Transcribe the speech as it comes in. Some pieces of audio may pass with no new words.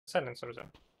silencer then.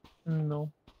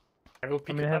 No. I will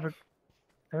pick I mean, it I up.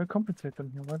 have a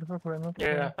compensator here. Why the fuck would I not?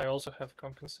 Yeah, I also have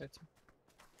compensator.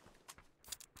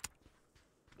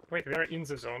 Wait, we are in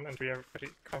the zone and we are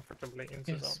very comfortably in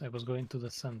the Yes, zone. I was going to the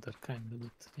center, kind of,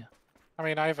 but yeah. I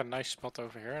mean, I have a nice spot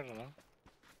over here. I don't know.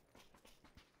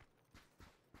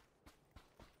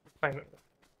 Fine.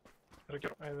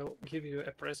 Argure, I will give you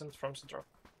a present from the drop.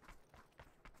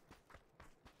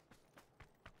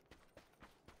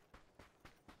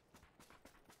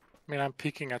 I mean, I'm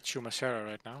peeking at Chumacera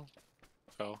right now,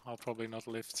 so I'll probably not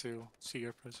live to see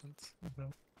your present.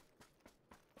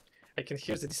 I can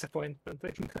hear the disappointment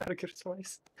in Argure's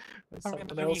voice. When I someone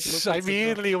mean, else looks I at the drop.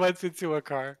 immediately went into a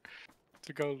car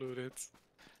to go loot it.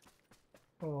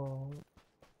 Oh,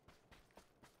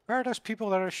 Where are those people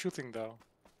that are shooting, though?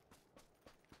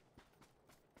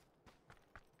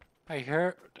 I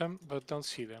hear them, but don't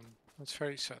see them. That's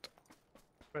very sad.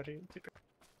 very typical.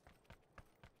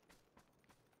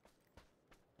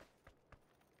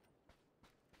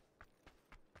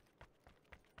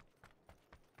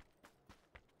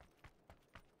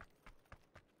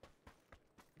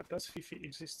 But does Fifi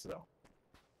exist though?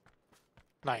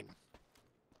 9.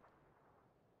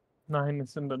 9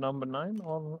 is in the number 9,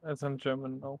 or as in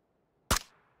German? No.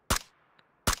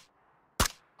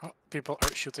 Oh, people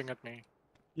are shooting at me.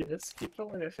 Yes,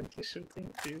 people are definitely shooting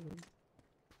you.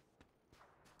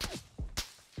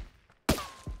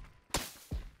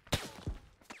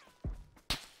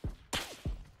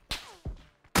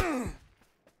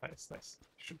 Nice, nice. You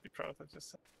should be proud of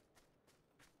yourself.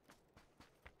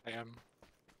 I am.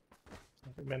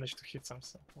 We managed to hit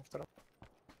something after all.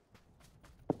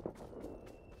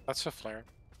 That's a flare.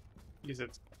 Is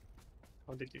it?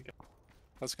 How did you get?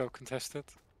 Let's go contest it.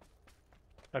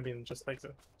 I mean, just like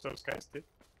those guys did.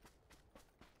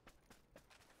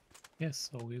 Yes,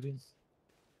 so we win.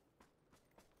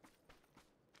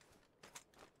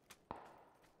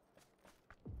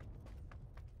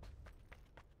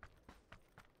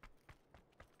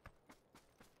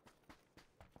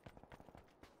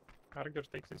 Argure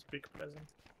takes his big present.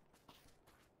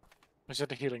 Is it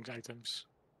the healing items?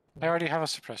 I already have a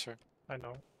suppressor. I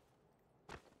know.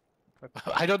 But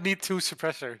I don't need 2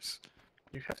 suppressors.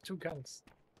 you have 2 guns.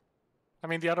 I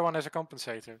mean, the other one has a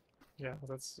compensator. Yeah,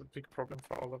 that's a big problem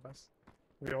for all of us.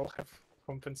 We all have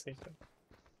compensator.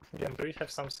 Yeah, do we have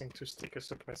something to stick a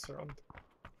suppressor on?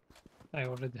 I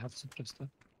already have suppressor.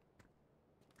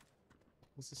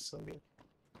 This is so weird.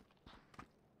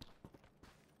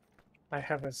 I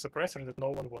have a suppressor that no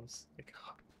one wants. Like,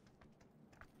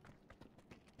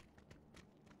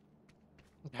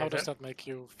 How does then that make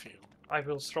you feel? I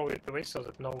will throw it away so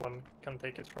that no one can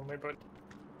take it from me, but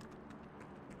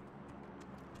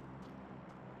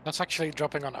That's actually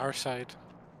dropping on our side.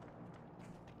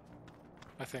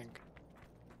 I think.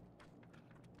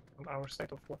 on our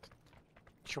side of what?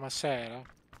 Chumacera.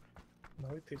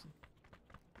 No, it isn't.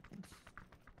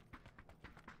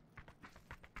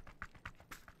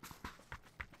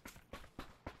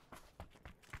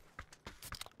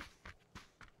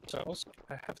 So also,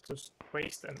 I have to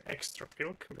waste an extra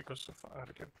pilk because of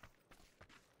Argure.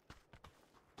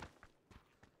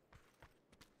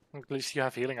 At least you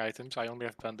have healing items. I only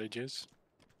have bandages.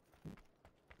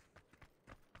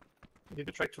 Did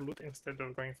you try to loot instead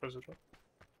of going for the drop?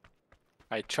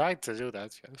 I tried to do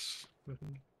that, yes.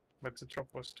 But the drop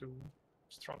was too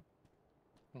strong.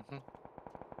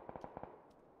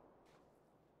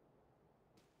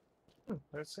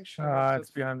 That's actually not Ah, that- it's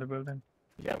behind the building.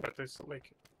 Yeah, but it's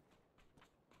like...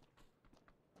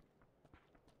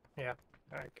 Yeah,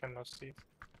 I cannot see it.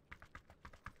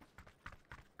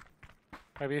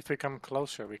 Maybe if we come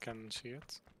closer, we can see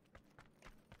it.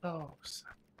 Oh,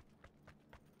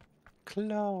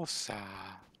 Closer.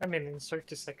 I mean, in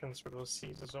 30 seconds we will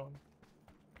see the zone.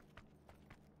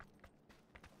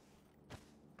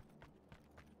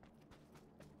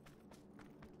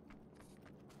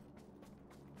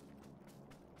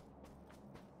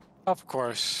 Of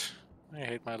course. I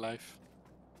hate my life.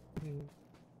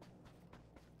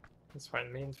 It's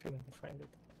fine, me and Finn will find it.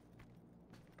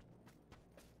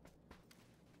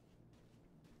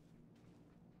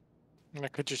 I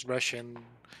could just rush in,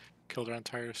 kill their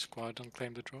entire squad and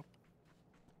claim the drop.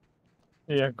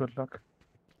 Yeah, good luck.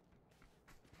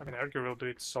 I mean, Argure will do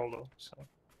it solo, so...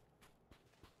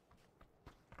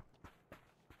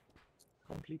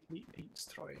 Completely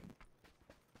destroying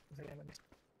the enemies.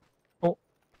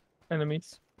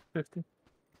 Enemies, 50.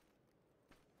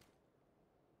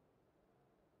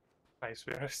 Nice,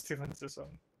 we are still in the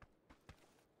zone.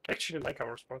 I actually like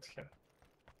our spot here.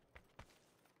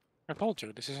 I told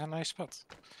you, this is a nice spot.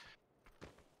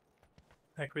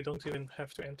 Like, we don't even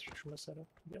have to enter Chumacera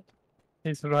yet.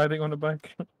 He's riding on the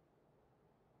bike.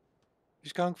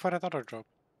 He's going for that other drop.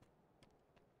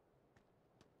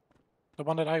 The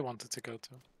one that I wanted to go to.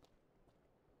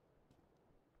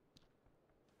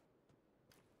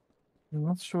 I'm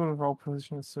not sure if our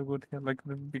position is so good here,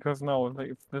 because now,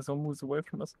 if there's one moves away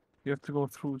from us, we have to go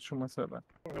through Shumasela.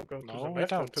 We'll go to No, the we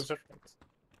left or don't. to the right.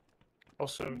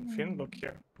 Also, Finn, look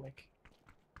here. Like,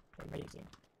 amazing.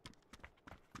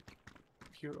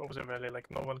 View of the valley,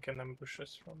 like no one can ambush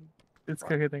us from. It's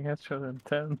getting headshot in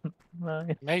 10,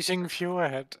 9. Amazing view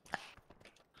ahead.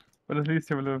 But at least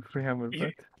you have a level 3 helmet, Yeah.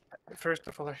 right? First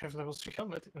of all, I have level 3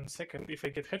 helmet, and second, if I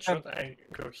get headshot, I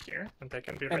go here, and I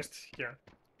can be rest here.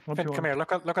 What Finn, do you come want?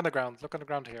 here. Look on the ground. Look on the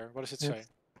ground here. What does it say? Yes.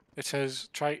 It says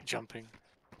try jumping.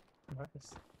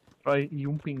 Nice. Try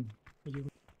jumping.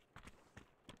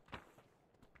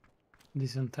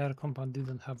 This entire compound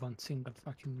didn't have one single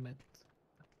fucking med.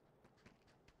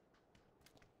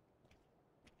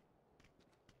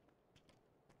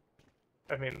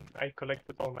 I mean, I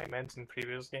collected all my meds in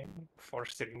previous game. 4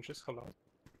 syringes, hello.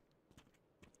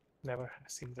 Never have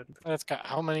seen that. Let's go.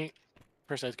 How many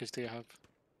first aid kits do you have?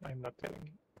 I'm not telling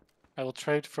you. I will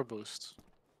trade for boost.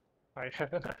 I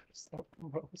have enough stuff for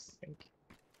both, thank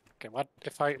you. Okay, what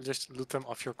if I just loot them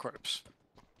off your corpse?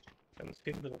 And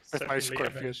Finn will With my certainly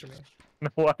Scorpion. avenge me.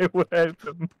 No, I would help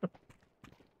him.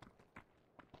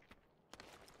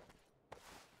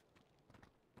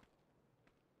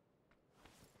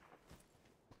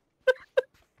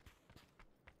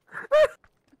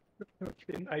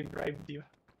 Finn, I bribed you.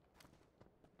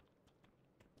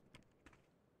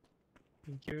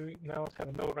 You now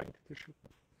have no right to shoot.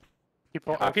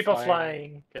 People Ah, are people flying.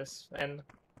 flying. Yes, and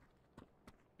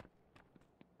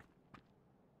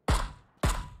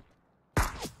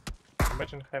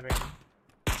imagine having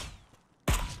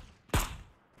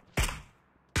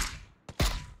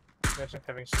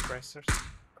suppressors.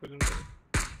 Couldn't do it.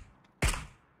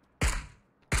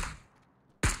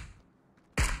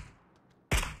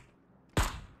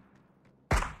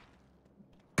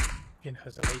 Finn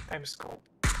has a late-time scope.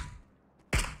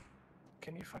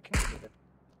 Can you fucking do it?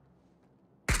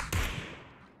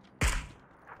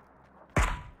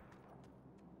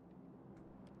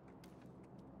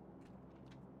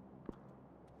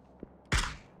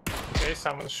 Okay,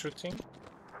 someone's shooting.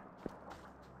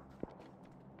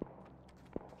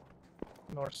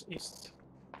 Northeast.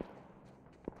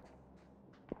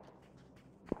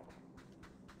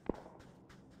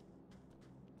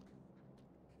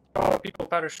 Oh, people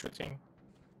parachuting.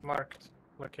 Marked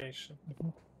location.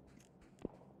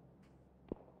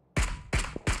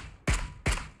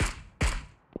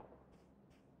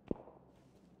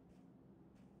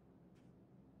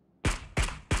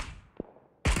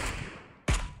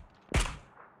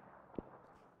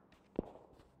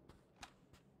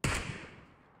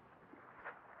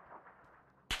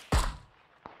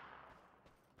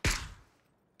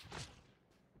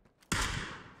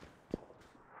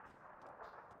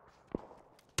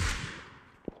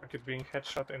 Target being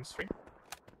headshot in 3.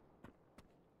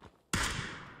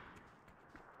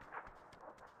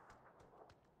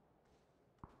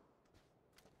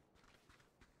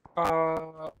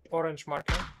 Orange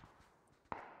marker.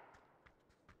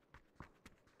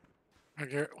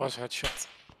 Argure was headshot.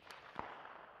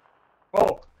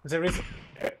 Oh, there is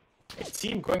a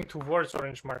team going towards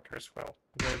orange marker as well.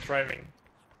 They're driving.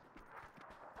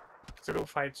 They will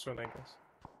fight soon, I guess.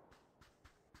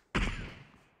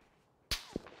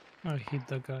 I hit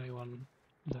the guy on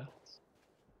that.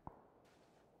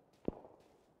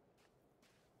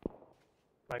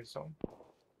 Live zone.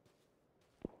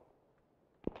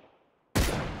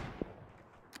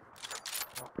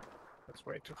 Oh, that's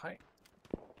way too high.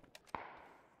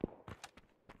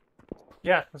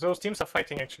 Yeah, those teams are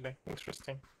fighting actually.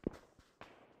 Interesting.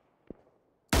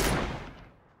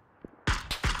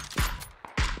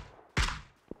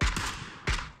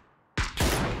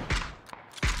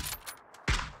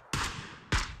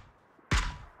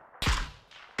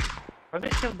 Are they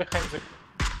still behind the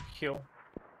hill?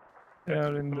 They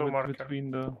That are in blue the, marker.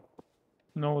 between the...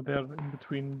 No, they're in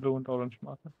between blue and orange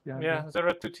marker. Behind Yeah, them. there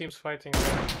are 2 teams fighting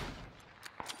there.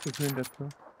 Between that two.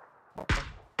 Okay.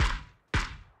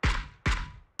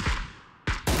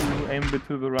 You aim a bit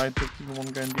to the right, there's the one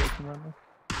guy in the open right now.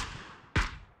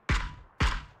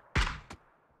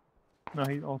 No,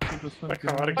 he also just went Like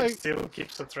behind. Argure still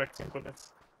keeps attracting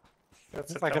bullets.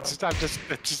 That's a Like talent.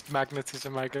 it's just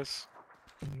magnetism, I guess.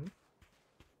 Mhm.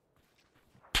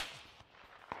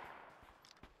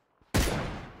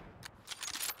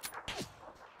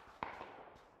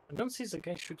 I don't see the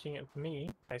guy shooting at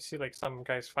me. I see like some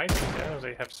guys fighting there.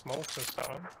 They have smokes and so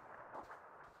on.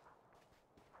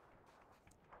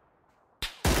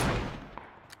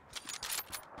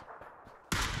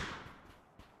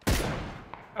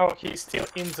 Oh, he's still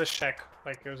in the shack.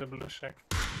 Like, there's a blue shack.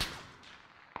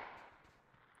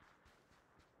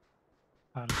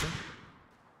 Argure.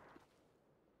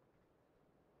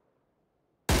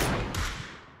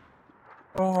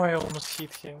 Oh, I almost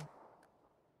hit him.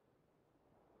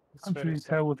 It's Can't very really sad.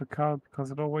 tell with the card because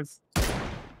it always.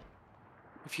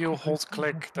 If you Okay, hold so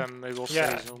click, okay. then it will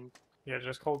Yeah. stay zoomed. Yeah,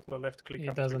 just hold the left click. It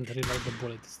after doesn't you reload the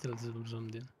bullet, it's still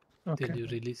zoomed in Okay. till you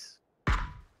release.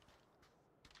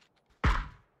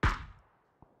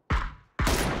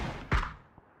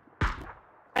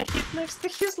 I hit next to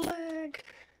his leg.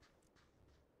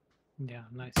 Yeah,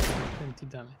 nice. 20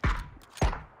 damage.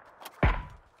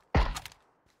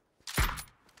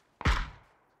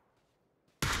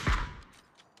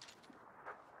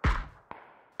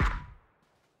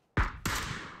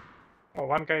 Oh,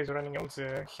 one guy is running on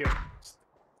the hill.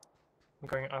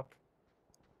 Going up.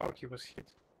 Oh, he was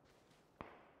hit.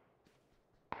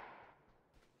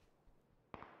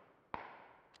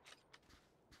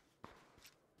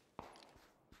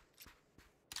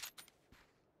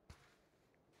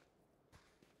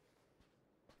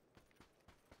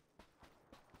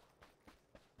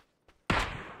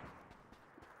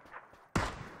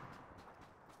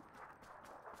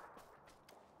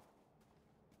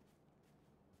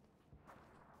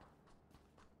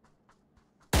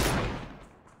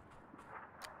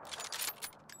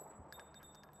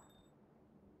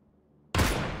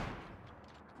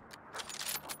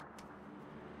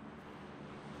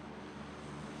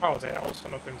 Oh, they're also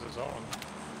not in the zone.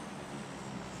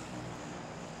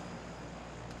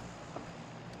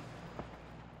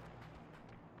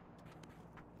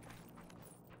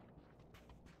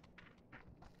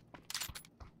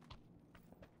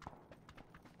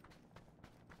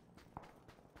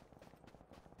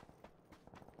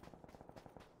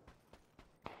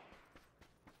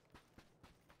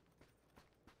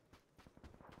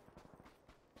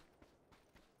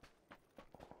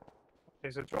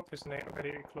 There's a drop is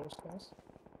very close to us.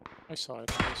 I saw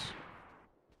it. Yes.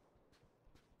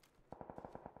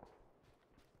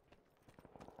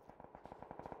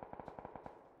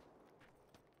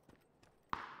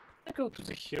 I go to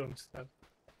the hill instead.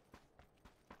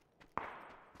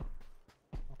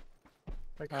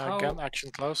 Like how? Again,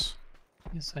 action close.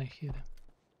 Yes, I hear him.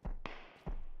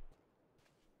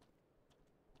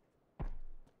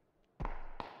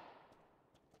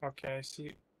 Okay, I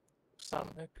see some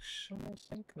action. I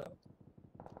think now.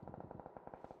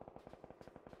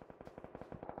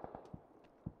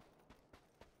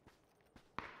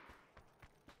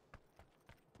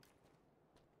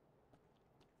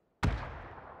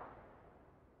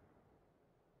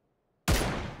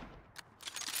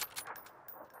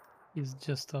 He's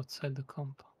just outside the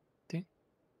compound. See?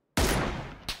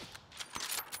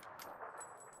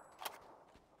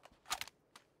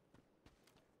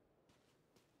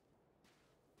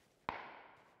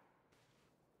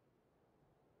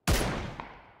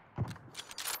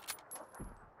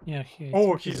 Yeah, here.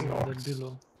 Oh, he's he's in the knocked.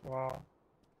 below. Wow.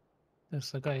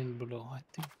 There's a guy in below, I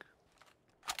think.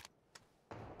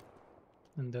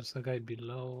 And there's a guy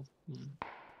below.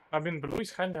 I mean, blue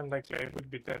is kind of unlikely. I would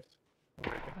be dead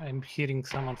already. I'm hearing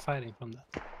someone firing from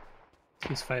that.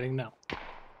 He's firing now.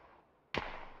 Yeah,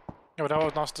 but that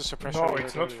was not the suppressor. No, we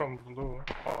it's heard not earlier. from blue.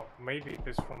 Oh, maybe it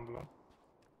is from blue.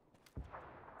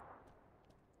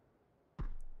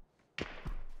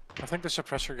 I think the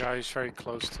suppressor guy is very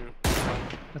close to.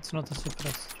 That's not a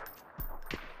suppressor.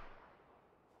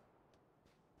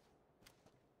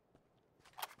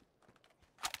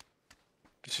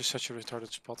 This is such a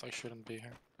retarded spot. I shouldn't be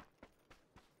here.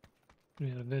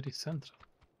 We are very central.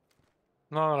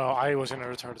 No, I was in a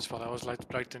retarded spot. I was like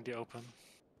right in the open.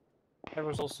 I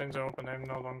was also in the open. I'm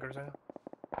no longer there.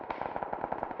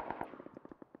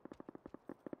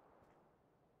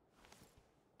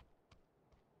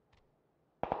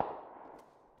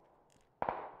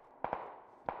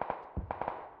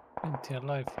 Plenty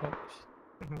alive, folks.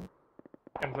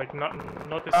 And like not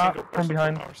a single person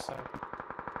behind. on our side.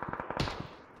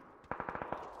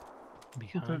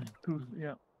 Behind.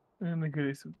 Yeah. And the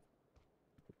gray suit.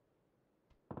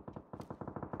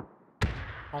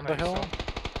 On the Nice, hill. so-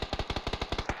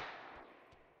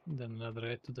 Then another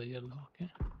right to the yellow,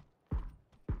 okay?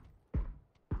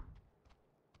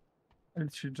 I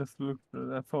should just look.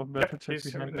 I thought better check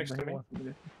he's behind next him, to but he me. wasn't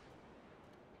really.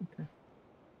 Okay.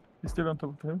 He's still on top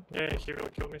of the hill. Yeah, he will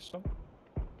kill me soon.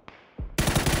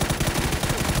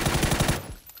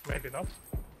 Maybe not.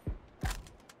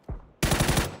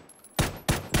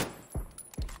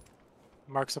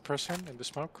 Marks the person in the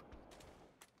smoke.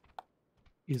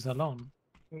 He's alone.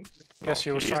 Yes,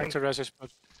 he was trying isn't. to resist,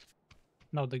 but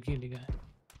No, the ghillie guy.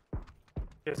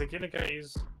 Yes, the Gilly guy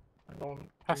is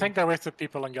I think they're with the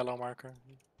people on yellow marker.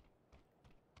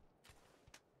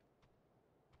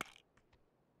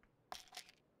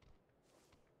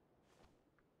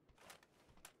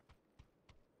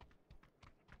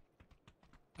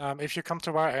 If you come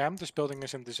to where I am, this building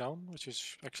is in the zone, which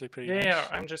is actually pretty nice. Yeah,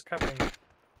 I'm just covering.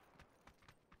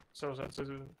 So that's a...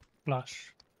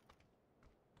 Flash.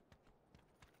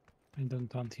 I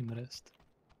don't want him rest.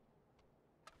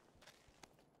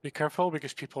 Be careful,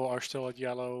 because people are still at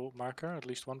yellow marker, at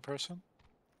least one person.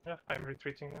 Yeah, I'm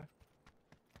retreating now.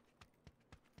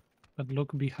 But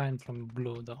look behind from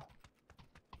blue though.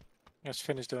 Yes,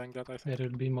 Finn is doing that, I think. There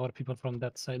will be more people from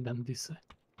that side than this side.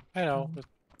 I know, but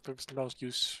there's no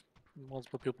use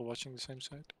multiple people watching the same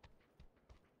side.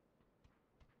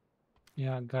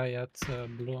 Yeah, guy at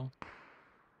blue.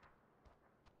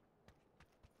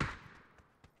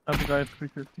 Other guy at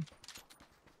 350.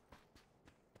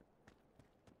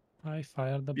 I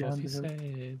fired above Behind his the hill.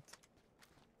 head.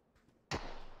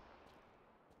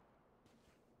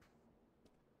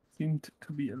 Seemed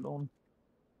to be alone.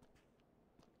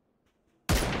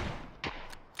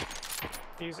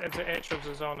 He's at the edge of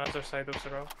the zone, other side of the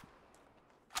road.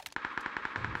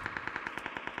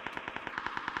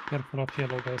 Careful of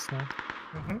yellow guys now.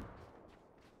 Mm-hmm.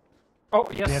 Oh,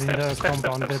 yes, They are in the steps,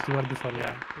 compound steps. that you were before.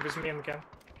 Yeah, with me again.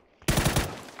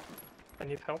 I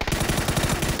need help.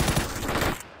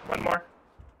 One more.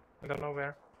 I don't know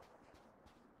where.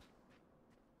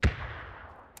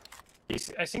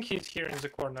 I think he's here in the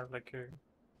corner, like...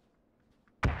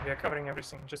 we are covering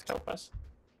everything, just help us.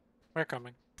 We're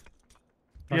coming.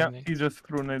 Yeah, Running. he just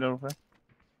threw a nade over.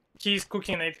 He's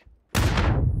cooking it.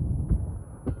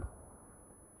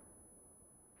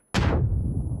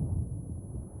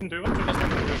 Do you want to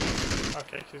just...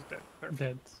 Okay, he's dead. Perfect.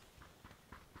 Dead.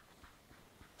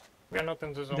 We are not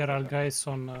in the zone. There are with them. guys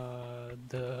on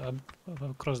the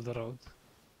across the road.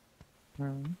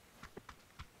 Mhm.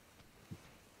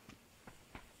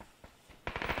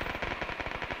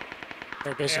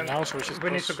 They're busy And, now, so we should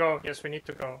we need to close. go. Yes, we need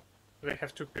to go. They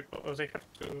have two people. Oh, they have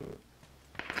two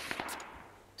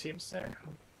teams there.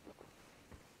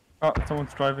 Oh,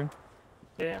 someone's driving.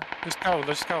 Yeah. Let's go,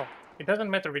 let's go. It doesn't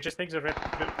matter. We just take the red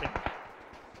building.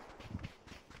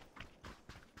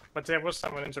 But there was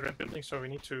someone in the red building, so we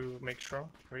need to make sure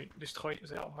we destroy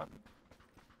the Alman.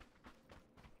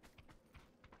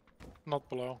 Not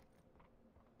below.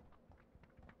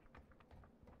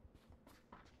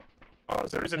 Oh,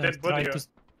 there is a dead Try body. to,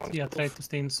 on yeah, the try roof. to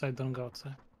stay inside, don't go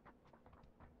outside.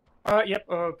 Yep,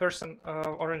 person,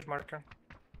 orange marker.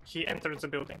 He entered the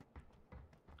building.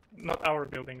 Not our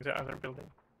building, the other building.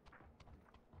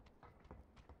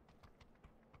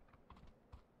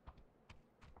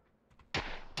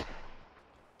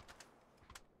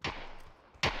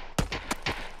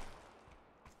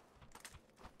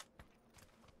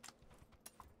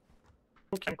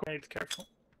 Who can coordinate? Careful.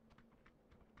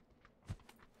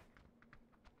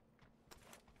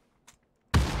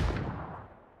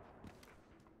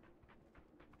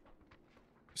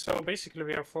 So basically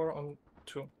we are 4 on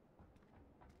 2.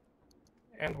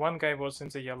 And one guy was in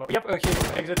the yellow. Yep, he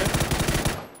exited.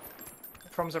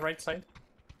 From the right side.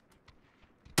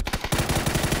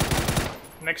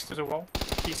 Next to the wall.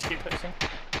 He's hit, I think.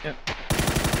 Yep.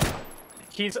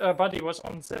 His body was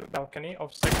on the balcony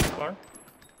of 2nd floor.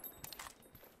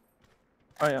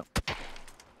 Oh yeah.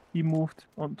 He moved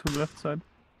on to the left side.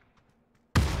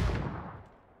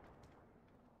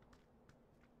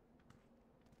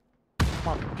 Come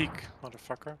on, peek,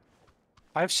 motherfucker.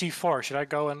 I have C4, should I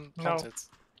go and plant No. it?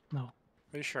 No.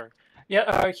 Are you sure?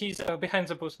 Yeah, he's behind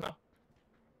the booth now.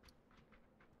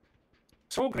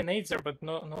 Throw grenades there, but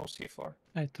no C4.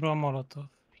 I threw a Molotov.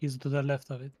 He's to the left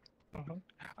of it. Mm-hmm.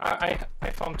 I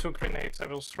found 2 grenades. I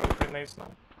will throw grenades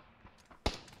now.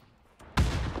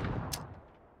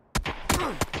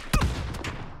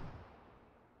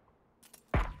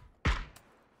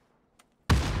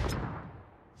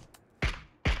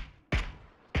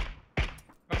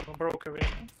 Oh, broke away.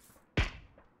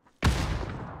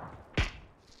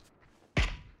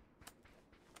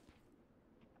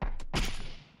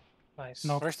 Nice.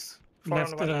 Knocked. Where's- Four on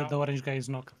Left, one now. the orange guy is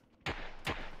knocked.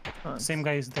 Nice. Same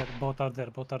guy is dead. Both are there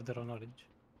on orange.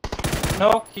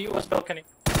 No, he was balcony.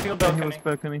 Still Yeah, he balcony. was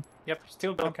balcony. Yep,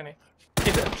 still balcony.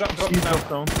 He dropped He down. dropped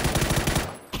down.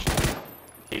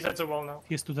 He's at the wall now.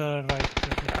 He's to the right.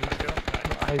 Yeah, there you go.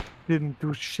 I didn't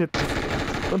do shit.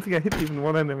 I don't think I hit even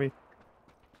one enemy.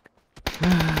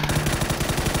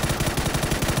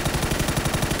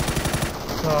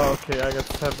 Oh, okay, I got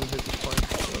 7 hit points.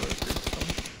 So that's good.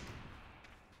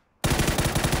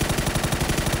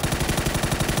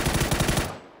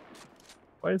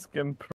 Why is Game